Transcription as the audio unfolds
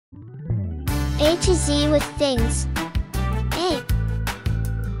A to Z with things.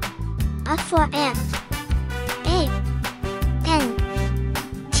 A for ant. N.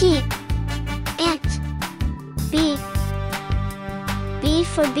 T. Ant. B. B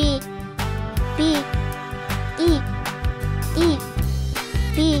for bee. B. E. E.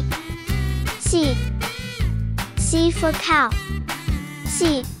 B. C. C for cow.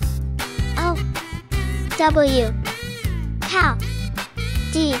 C. O. W. Cow.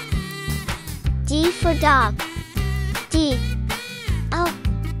 D. D for dog. D. O.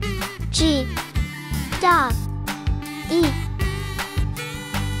 G. Dog. E.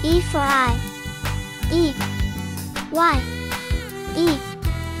 E for eye. E. Y. E.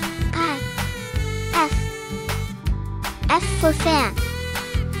 I. F. F for fan.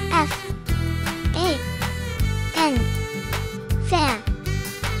 F. A. N. Fan.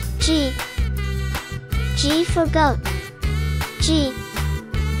 G. G for goat. G.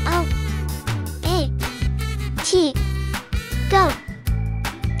 O. A. T. Goat.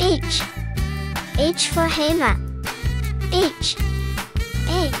 H. H for hammer. H.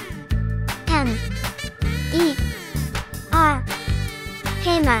 A. M. E. R.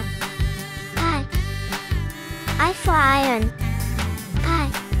 Hammer. I. I for iron.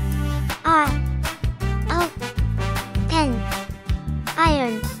 I. R. O. N.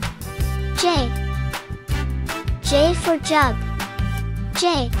 Iron. J. J for jug.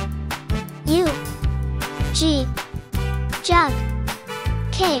 J. U. G. Jug.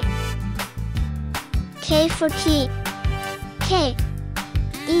 K. K for key. K.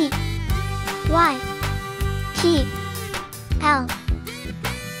 E. Y. Key. L.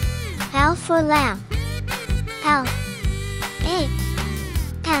 L for lamb. L. A.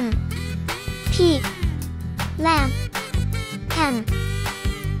 M. P. Lamb. M.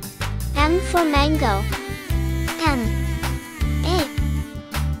 M for mango. M. A.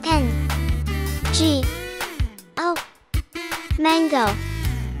 N. G. O. Mango.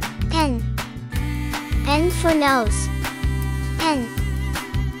 N. N for nose. N.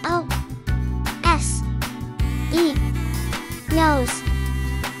 O. S. E. Nose.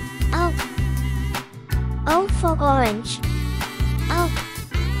 O. O for orange. O.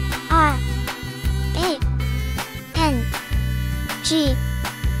 R. A. N. G.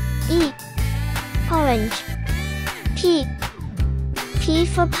 E. Orange. P. P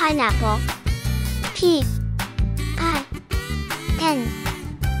for pineapple. P. I. N.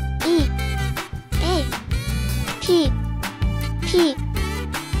 E. A. P. P.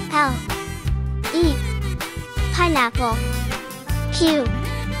 L. E. Pineapple. Q.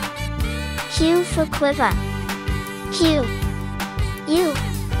 Q for quiver. Q. U.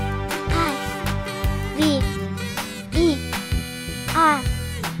 I. V. E. R.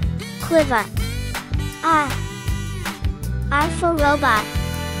 Quiver. R. R for robot.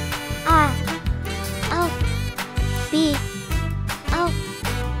 R. O. B. O.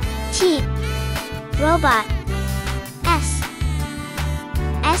 T. Robot. S.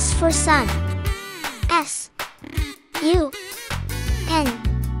 S for sun. S. U. N.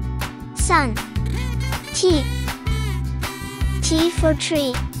 Sun. T. T for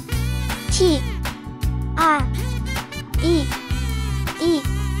tree. T. R. E. E.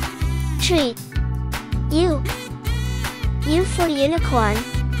 Tree. U. U for unicorn.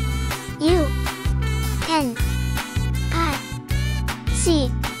 U. N. I. C.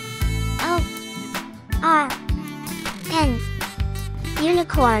 O. R. N.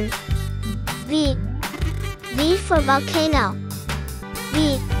 Unicorn. V. V for volcano.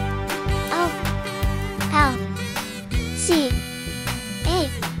 V. O. L. C. A.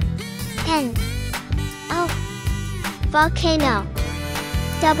 N. O. Volcano.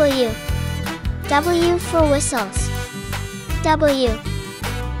 W. W for whistles. W.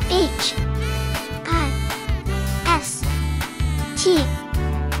 H. I. S. T.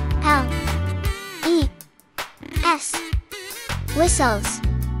 L. E. S. Whistles.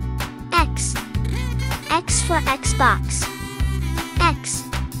 X. X for Xbox. X.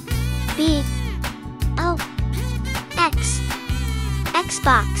 B. O. X.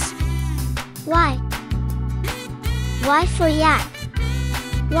 Xbox. Y. Y for yak.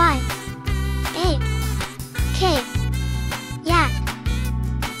 Y. A. K. Yak.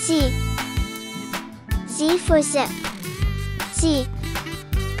 Z. Z for zip. Z.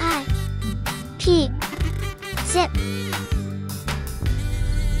 I. P. Zip.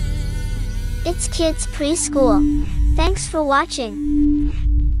 It's Kids Preschool. Thanks for watching.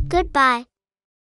 Goodbye.